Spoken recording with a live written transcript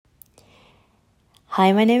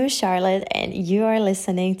Hi, my name is Charlotte, and you are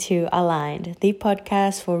listening to Aligned, the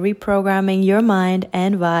podcast for reprogramming your mind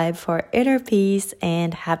and vibe for inner peace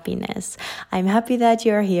and happiness. I'm happy that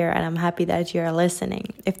you're here, and I'm happy that you're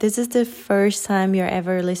listening. If this is the first time you're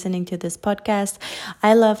ever listening to this podcast,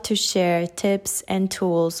 I love to share tips and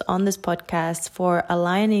tools on this podcast for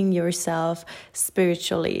aligning yourself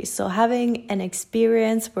spiritually. So having an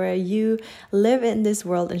experience where you live in this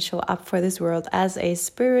world and show up for this world as a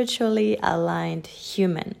spiritually aligned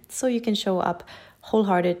human, so you can show up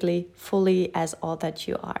wholeheartedly, fully as all that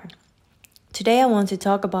you are. Today I want to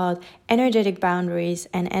talk about energetic boundaries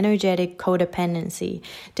and energetic codependency.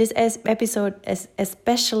 This episode is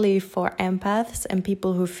especially for empaths and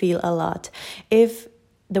people who feel a lot. If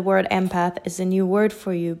the word empath is a new word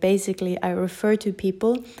for you, basically I refer to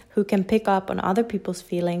people who can pick up on other people's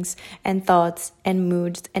feelings and thoughts and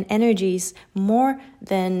moods and energies more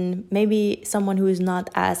than maybe someone who is not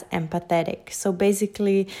as empathetic. So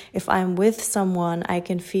basically, if I'm with someone, I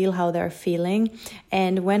can feel how they're feeling.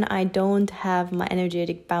 And when I don't have my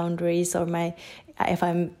energetic boundaries if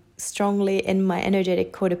I'm strongly in my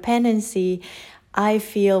energetic codependency, I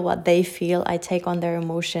feel what they feel. I take on their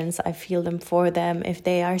emotions. I feel them for them. If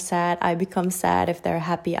they are sad, I become sad. If they're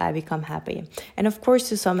happy, I become happy. And of course,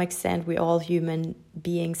 to some extent, we all human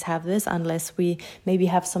beings have this, unless we maybe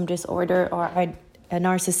have some disorder or are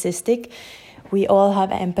narcissistic. We all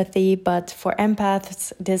have empathy, but for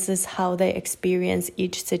empaths, this is how they experience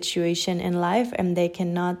each situation in life, and they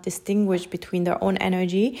cannot distinguish between their own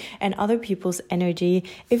energy and other people's energy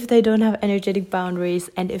if they don't have energetic boundaries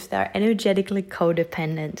and if they're energetically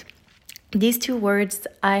codependent. These two words,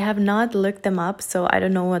 I have not looked them up, so I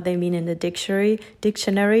don't know what they mean in the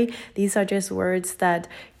dictionary. These are just words that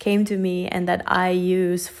came to me and that I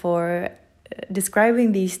use for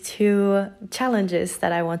describing these two challenges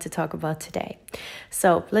that I want to talk about today.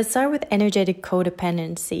 So let's start with energetic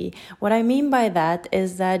codependency. What I mean by that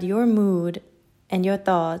is that your mood and your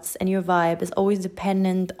thoughts and your vibe is always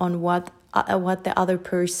dependent on what the other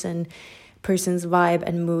person's vibe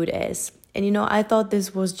and mood is. And I thought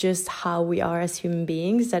this was just how we are as human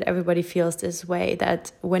beings, that everybody feels this way,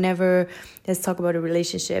 that whenever, let's talk about a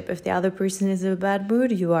relationship, if the other person is in a bad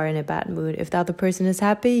mood, you are in a bad mood. If the other person is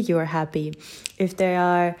happy, you are happy. If they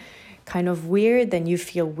are kind of weird, then you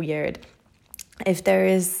feel weird. If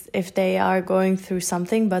they are going through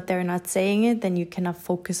something but they're not saying it, then you cannot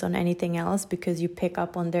focus on anything else because you pick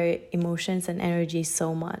up on their emotions and energy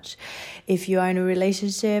so much. If you are in a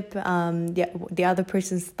relationship, the other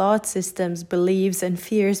person's thought systems, beliefs and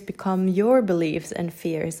fears become your beliefs and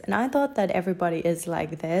fears. And I thought that everybody is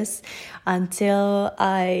like this until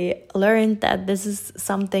I learned that this is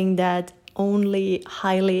something that only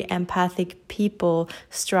highly empathic people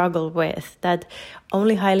struggle with, that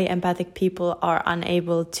only highly empathic people are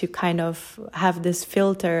unable to kind of have this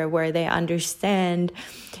filter where they understand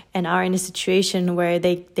and are in a situation where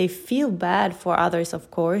they feel bad for others. Of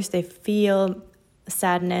course, they feel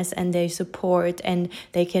sadness and they support and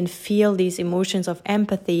they can feel these emotions of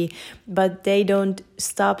empathy, but they don't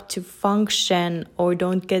stop to function or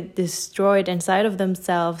don't get destroyed inside of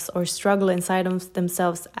themselves or struggle inside of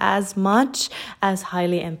themselves as much as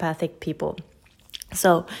highly empathic people.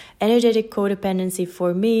 So energetic codependency,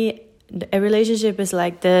 for me, a relationship is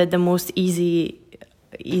like the most easy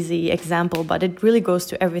example, but it really goes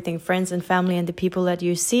to everything, friends and family and the people that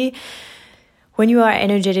you see. When you are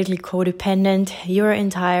energetically codependent, your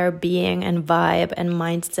entire being and vibe and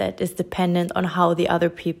mindset is dependent on how the other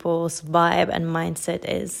people's vibe and mindset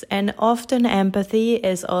is. And often empathy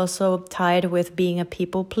is also tied with being a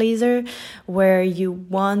people pleaser, where you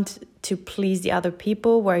want to please the other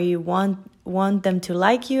people, where you want them to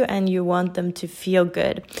like you and you want them to feel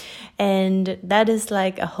good. And that is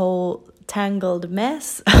like a whole tangled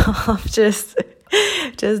mess of just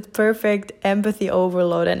perfect empathy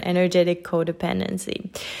overload and energetic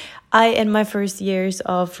codependency. In my first years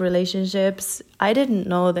of relationships, I didn't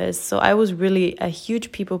know this. So I was really a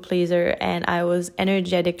huge people pleaser and I was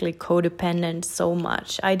energetically codependent so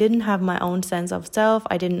much. I didn't have my own sense of self.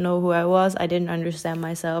 I didn't know who I was. I didn't understand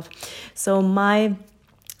myself. So my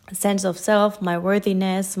sense of self, my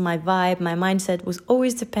worthiness, my vibe, my mindset was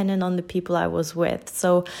always dependent on the people I was with.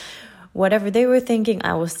 So whatever they were thinking,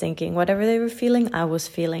 I was thinking. Whatever they were feeling, I was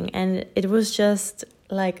feeling. And it was just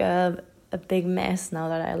like a big mess now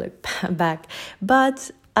that I look back.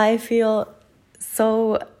 But I feel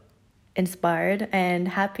so inspired and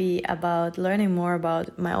happy about learning more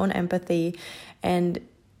about my own empathy and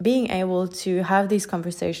being able to have these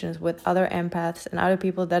conversations with other empaths and other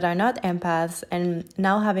people that are not empaths, and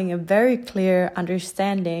now having a very clear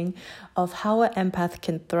understanding of how an empath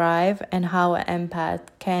can thrive and how an empath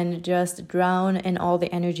can just drown in all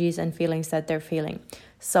the energies and feelings that they're feeling.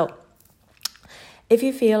 So if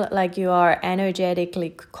you feel like you are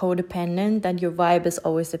energetically codependent, that your vibe is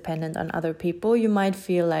always dependent on other people, you might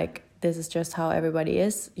feel like this is just how everybody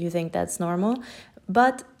is. You think that's normal.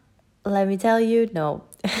 But let me tell you, no.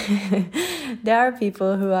 There are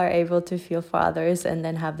people who are able to feel for others and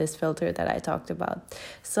then have this filter that I talked about.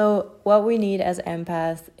 So what we need as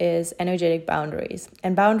empaths is energetic boundaries.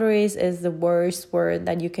 And boundaries is the worst word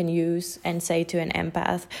that you can use and say to an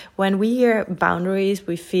empath. When we hear boundaries,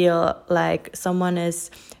 we feel like someone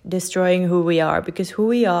is destroying who we are, because who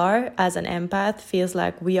we are as an empath feels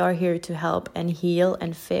like we are here to help and heal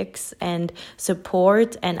and fix and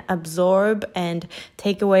support and absorb and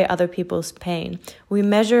take away other people's pain. We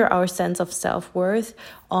measure our sense of self-worth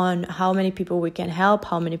on how many people we can help,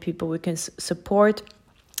 how many people we can support.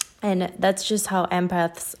 And that's just how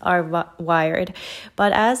empaths are wired.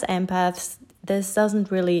 But as empaths, this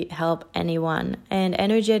doesn't really help anyone. And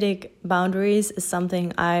energetic boundaries is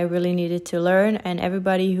something I really needed to learn. And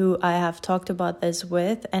everybody who I have talked about this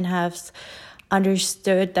with and has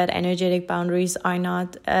understood that energetic boundaries are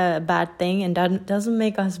not a bad thing and that doesn't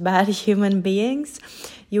make us bad human beings,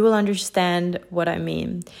 you will understand what I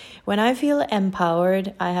mean. When I feel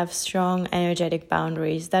empowered, I have strong energetic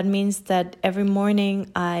boundaries. That means that every morning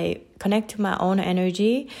I connect to my own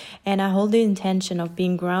energy and I hold the intention of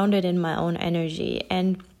being grounded in my own energy,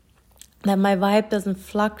 and that my vibe doesn't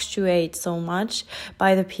fluctuate so much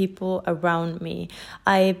by the people around me.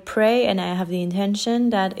 I pray and I have the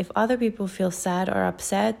intention that if other people feel sad or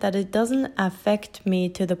upset, that it doesn't affect me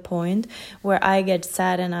to the point where I get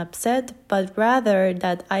sad and upset, but rather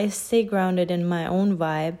that I stay grounded in my own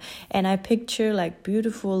vibe and I picture like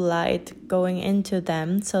beautiful light going into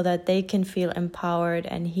them so that they can feel empowered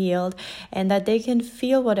and healed, and that they can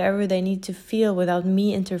feel whatever they need to feel without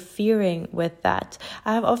me interfering with that.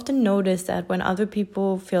 I have often noticed that when other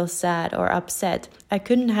people feel sad or upset, I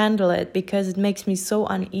couldn't handle it because it makes me so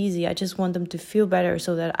uneasy. I just want them to feel better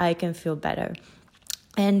so that I can feel better.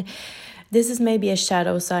 And this is maybe a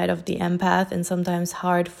shadow side of the empath and sometimes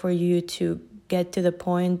hard for you to get to the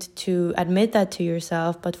point to admit that to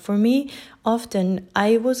yourself. But for me, often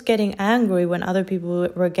I was getting angry when other people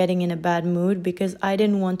were getting in a bad mood because I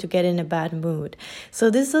didn't want to get in a bad mood. So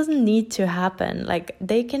this doesn't need to happen. Like,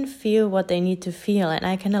 they can feel what they need to feel and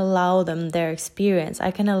I can allow them their experience.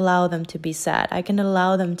 I can allow them to be sad. I can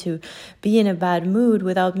allow them to be in a bad mood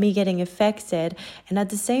without me getting affected. And at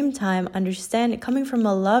the same time, understand it coming from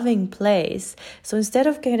a loving place. So instead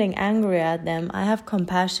of getting angry at them, I have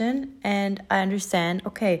compassion and I understand,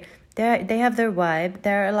 okay, they have their vibe,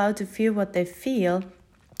 they're allowed to feel what they feel,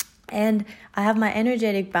 and I have my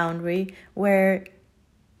energetic boundary where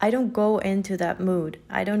I don't go into that mood.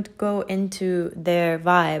 I don't go into their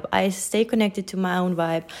vibe. I stay connected to my own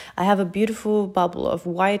vibe. I have a beautiful bubble of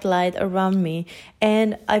white light around me,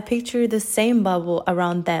 and I picture the same bubble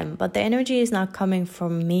around them. But the energy is not coming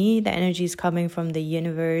from me. The energy is coming from the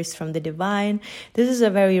universe, from the divine. This is a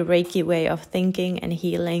very Reiki way of thinking and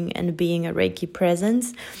healing and being a Reiki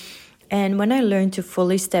presence. And when I learned to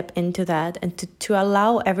fully step into that and to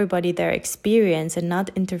allow everybody their experience and not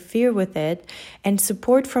interfere with it and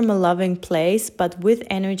support from a loving place, but with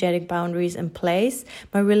energetic boundaries in place,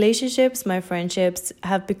 my relationships, my friendships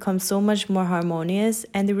have become so much more harmonious,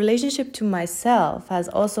 and the relationship to myself has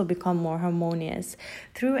also become more harmonious.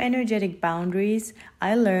 Through energetic boundaries,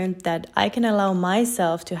 I learned that I can allow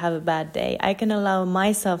myself to have a bad day. I can allow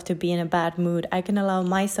myself to be in a bad mood. I can allow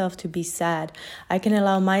myself to be sad. I can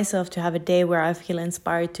allow myself to have a day where I feel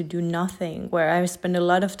inspired to do nothing, where I spend a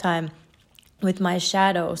lot of time with my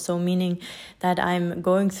shadow. So meaning that I'm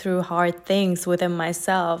going through hard things within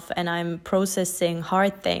myself and I'm processing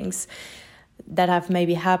hard things that have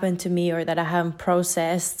maybe happened to me or that I haven't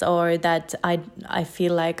processed, or that I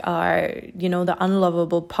feel like are, the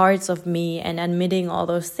unlovable parts of me, and admitting all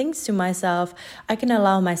those things to myself, I can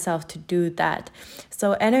allow myself to do that.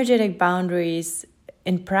 So energetic boundaries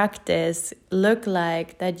in practice look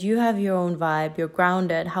like that you have your own vibe, you're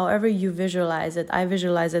grounded, however you visualize it. I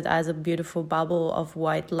visualize it as a beautiful bubble of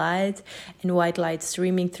white light, and white light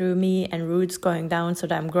streaming through me and roots going down so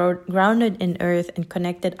that I'm grounded in earth and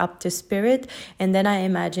connected up to spirit. And then I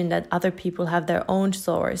imagine that other people have their own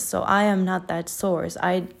source. So I am not that source.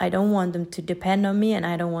 I don't want them to depend on me and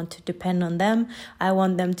I don't want to depend on them. I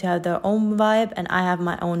want them to have their own vibe and I have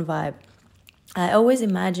my own vibe. I always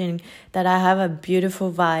imagine that I have a beautiful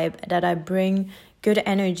vibe, that I bring good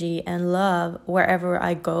energy and love wherever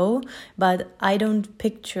I go, but I don't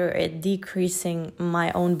picture it decreasing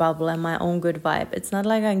my own bubble and my own good vibe. It's not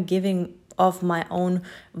like I'm giving of my own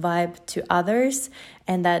vibe to others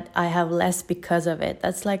and that I have less because of it.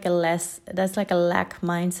 That's like a lack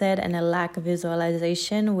mindset and a lack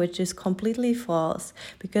visualization, which is completely false,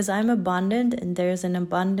 because I'm abundant and there's an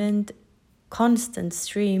abundant constant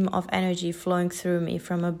stream of energy flowing through me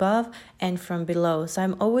from above and from below. So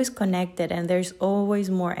I'm always connected and there's always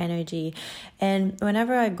more energy. And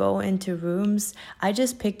whenever I go into rooms, I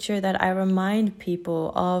just picture that I remind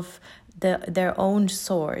people of their own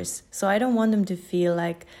source. So I don't want them to feel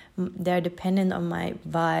like they're dependent on my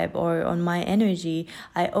vibe or on my energy.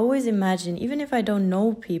 I always imagine, even if I don't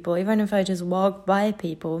know people, even if I just walk by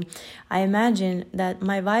people, I imagine that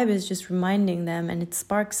my vibe is just reminding them, and it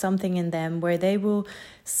sparks something in them where they will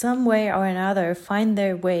some way or another find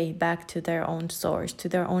their way back to their own source, to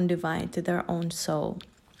their own divine, to their own soul.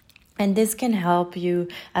 And this can help you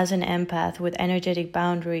as an empath with energetic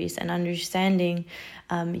boundaries and understanding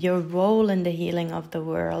your role in the healing of the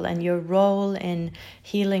world, and your role in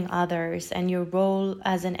healing others, and your role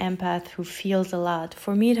as an empath who feels a lot.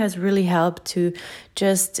 For me, it has really helped to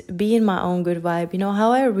just be in my own good vibe. You know,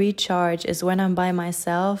 how I recharge is when I'm by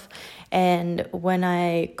myself and when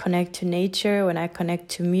I connect to nature, when I connect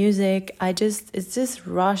to music. It's this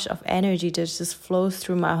rush of energy that just flows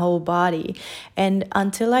through my whole body. And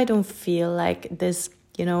until I don't feel like this,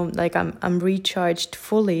 you know, like I'm recharged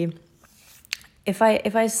fully,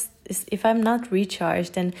 if I'm not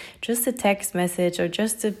recharged, then just a text message or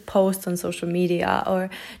just a post on social media or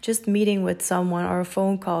just meeting with someone or a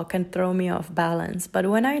phone call can throw me off balance. But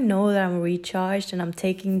when I know that I'm recharged and I'm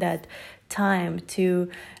taking that time to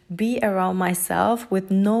be around myself with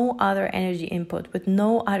no other energy input, with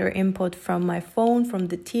no other input from my phone, from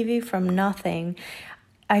the TV, from nothing,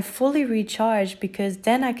 I fully recharge, because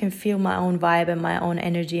then I can feel my own vibe and my own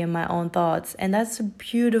energy and my own thoughts. And that's a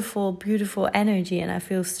beautiful, beautiful energy. And I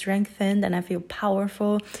feel strengthened and I feel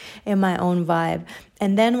powerful in my own vibe.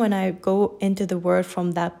 And then when I go into the world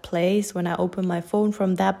from that place, when I open my phone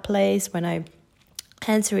from that place, when I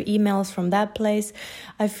answer emails from that place,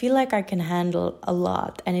 I feel like I can handle a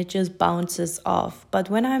lot and it just bounces off. But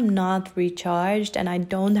when I'm not recharged and I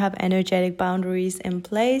don't have energetic boundaries in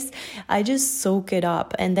place, I just soak it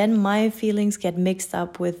up, and then my feelings get mixed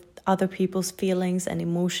up with other people's feelings and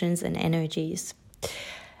emotions and energies.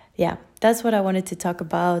 Yeah, that's what I wanted to talk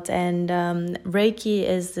about. And Reiki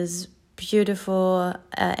is this beautiful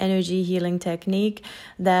energy healing technique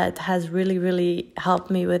that has really, really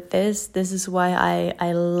helped me with this. This is why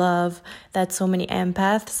I love that so many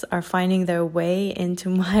empaths are finding their way into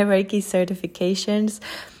my Reiki certifications.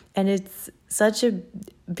 And it's such a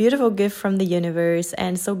beautiful gift from the universe,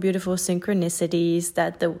 and so beautiful synchronicities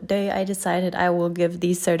that the day I decided I will give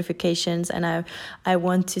these certifications and I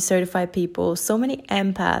want to certify people, so many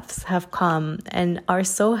empaths have come and are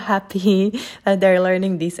so happy that they're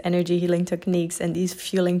learning these energy healing techniques and these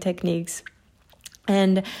fueling techniques.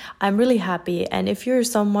 And I'm really happy. And if you're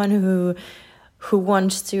someone who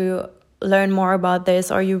wants to learn more about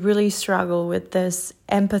this, or you really struggle with this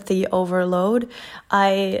empathy overload,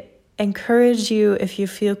 I encourage you, if you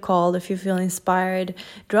feel called, if you feel inspired,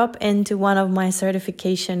 drop into one of my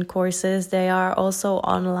certification courses. They are also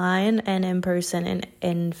online and in person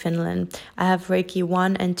in Finland. I have Reiki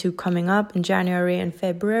 1 and 2 coming up in January and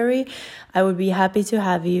February. I would be happy to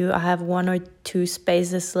have you. I have 1 or 2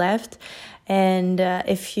 spaces left. And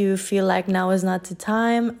if you feel like now is not the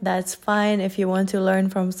time, that's fine. If you want to learn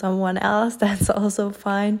from someone else, that's also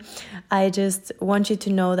fine. I just want you to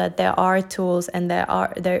know that there are tools and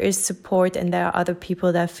there is support, and there are other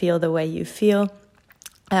people that feel the way you feel.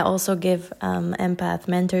 I also give empath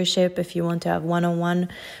mentorship if you want to have one-on-one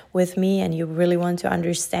with me and you really want to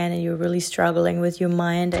understand and you're really struggling with your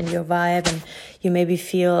mind and your vibe and you maybe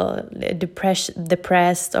feel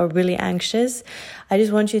depressed or really anxious. I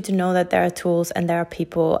just want you to know that there are tools and there are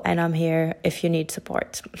people, and I'm here if you need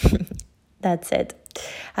support. That's it.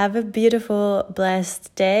 Have a beautiful,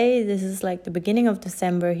 blessed day. This is like the beginning of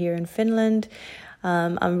December here in Finland.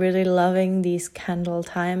 I'm really loving these candles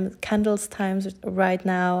times right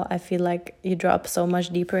now. I feel like you drop so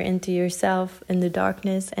much deeper into yourself in the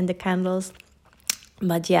darkness and the candles.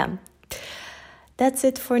 But yeah, that's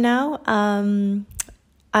it for now.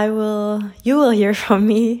 You will hear from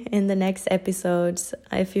me in the next episodes.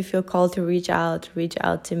 If you feel called to reach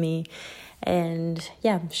out to me. And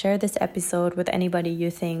yeah, share this episode with anybody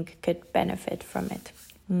you think could benefit from it.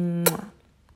 Mwah.